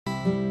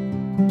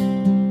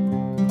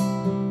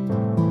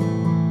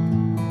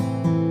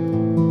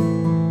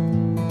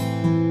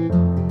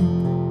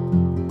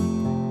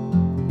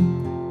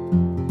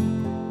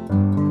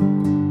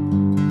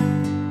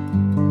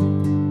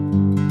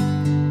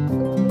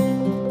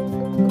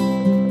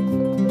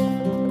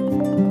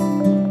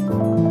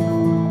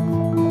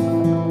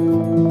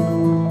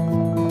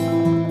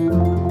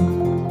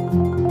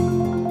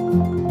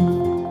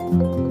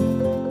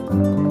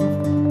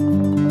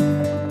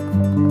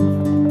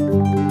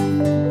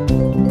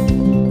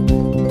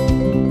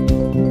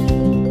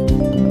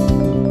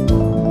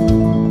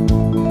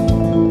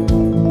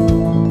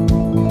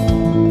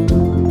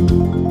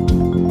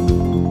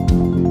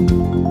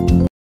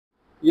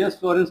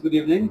Florence, good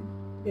evening.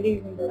 Good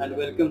evening, doctor. And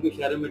welcome to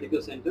Sharon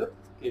Medical Center,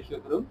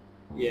 Keshapuram.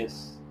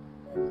 Yes.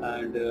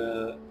 And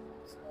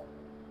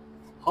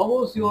how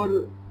was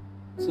your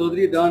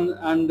surgery done?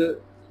 And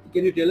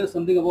can you tell us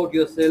something about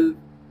yourself?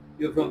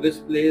 You're from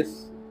which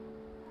place?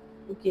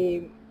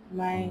 Okay,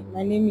 my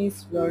name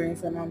is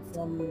Florence and I'm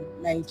from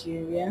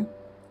Nigeria,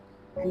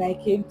 and I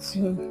came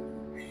to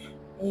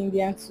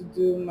India to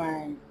do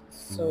my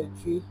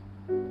surgery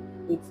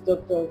with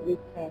Dr.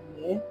 Vikram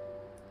here,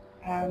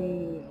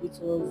 and it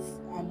was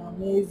an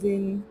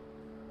amazing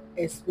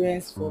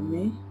experience for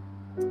me.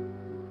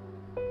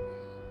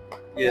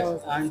 Yes. That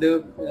was And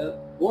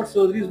what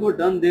surgeries were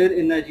done there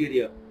in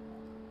Nigeria?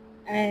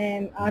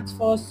 And at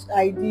first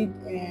I did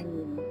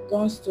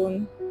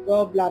gallstone,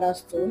 gallbladder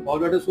stone.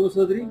 Gallbladder stone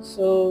surgery?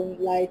 So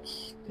like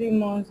 3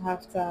 months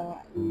after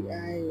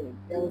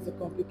there was a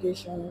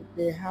complication,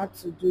 they had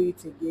to do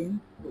it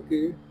again.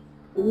 Okay.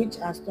 Which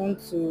has turned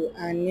to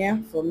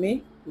hernia for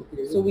me.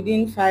 Okay. So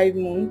within 5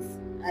 months,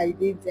 I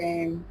did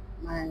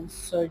my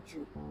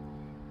surgery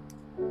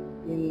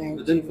in Nigeria.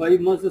 Within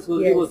 5 months, the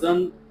surgery was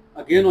done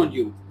again on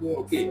you. Yes.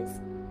 Okay. Yes.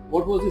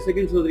 What was the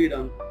second surgery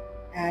done?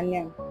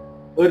 Hernia.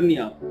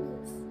 Hernia.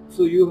 Yes.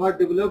 So you had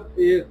developed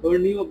a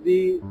hernia of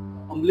the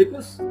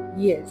umbilicus?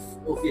 Yes.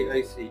 Okay,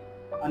 I see.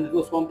 And it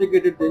was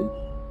complicated then?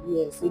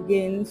 Yes,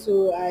 again,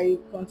 so I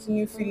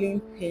continue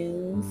feeling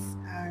pains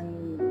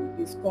and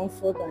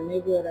discomfort and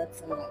every other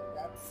thing like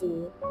that.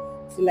 So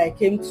till I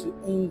came to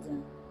India.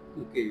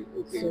 Okay,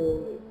 okay.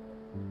 So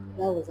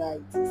that was how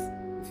it is.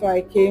 Before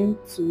I came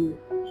to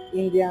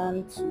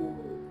India to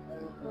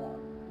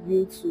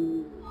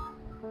to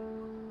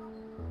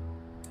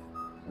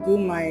do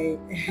my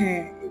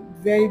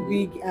very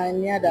big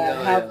hernia that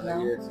I have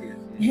now. Yes, yes,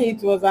 yes.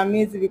 It was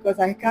amazing because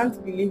I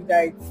can't believe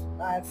that it's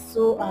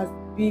as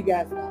big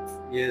as that.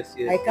 Yes,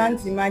 yes. I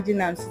can't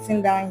imagine I'm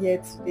sitting down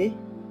here today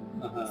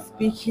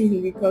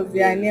speaking because the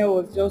hernia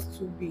was just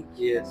too big.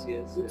 Yes,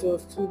 yes. It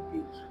was too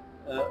big.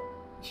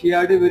 She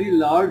had a very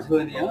large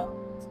hernia,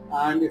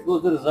 and it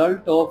was the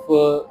result of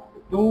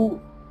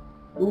two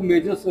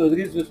major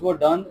surgeries which were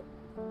done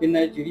in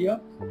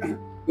Nigeria,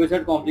 which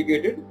had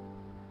complicated.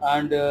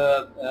 And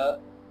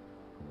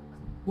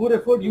who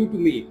referred you to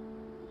me?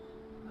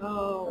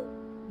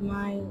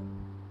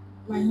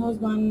 My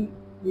husband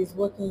is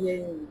working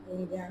here in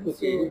India, Okay.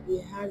 so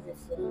he has a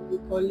friend, a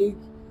colleague,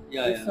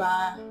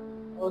 refer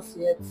us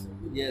here to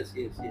Yes,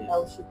 yes, yes. that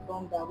we should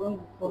come down. When we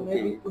come, Okay.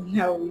 everything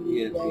that we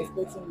Yes, are yes.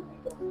 expecting to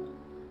be done.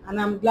 And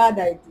I'm glad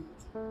I did.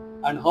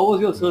 And how was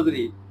your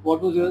surgery?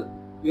 What was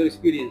your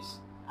experience?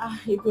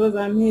 It was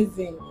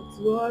amazing.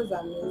 It was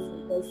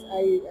amazing because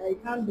I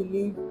can't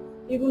believe,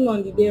 even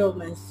on the day of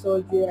my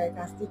surgery, I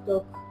can still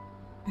talk.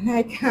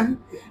 And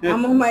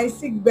I'm on my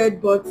sick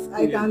bed, but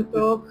I can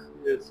talk.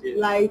 Yes, yes.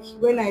 Like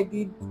when I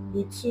did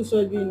the 2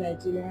 surgery in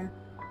Nigeria,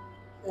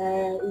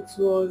 it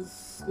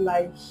was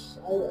like,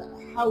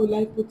 how will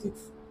I put it?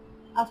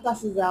 After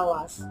 6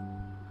 hours,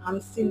 I'm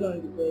still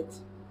on the bed,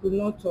 could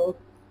not talk.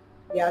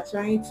 They are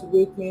trying to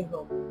wake me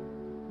up.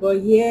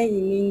 But here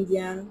in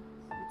India,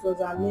 it was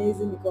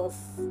amazing because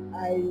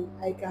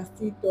I can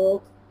still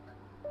talk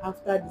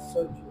after the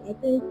surgery. I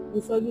think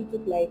the surgery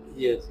took like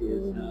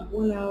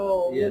 1 hour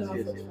or 1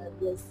 hour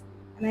 45 minutes.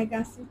 And I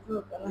can still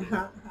talk, and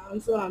I'm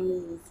so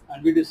amazed.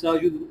 And we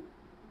discharged you,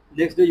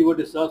 next day you were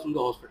discharged from the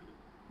hospital?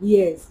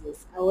 Yes,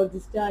 yes. I was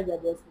discharged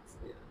at the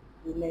hospital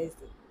the next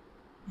day.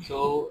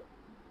 So,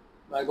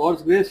 by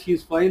God's grace,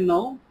 she's fine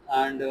now,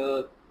 and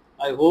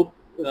I hope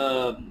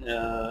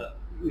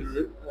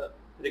you'll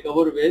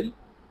recover well.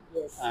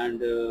 Yes. And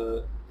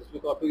just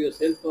look after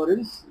yourself,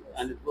 Florence. Yes.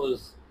 And it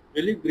was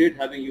really great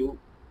having you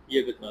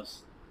here with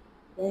us.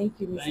 Thank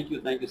you. Thank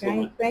you so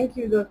much. Thank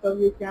you, Dr.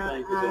 Vikram.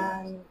 Thank you so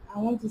much. And I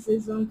want to say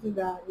something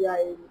that you are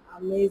an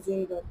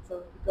amazing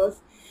doctor,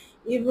 because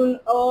even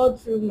all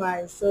through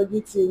my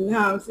surgery till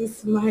now, I'm still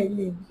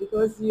smiling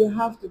because you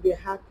have to be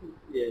happy.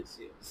 Yes,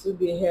 yes. To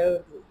be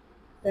healthy.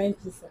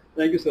 Thank you, sir.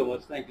 Thank you so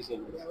much. Thank you so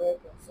much. You're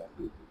welcome,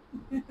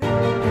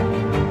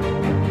 sir.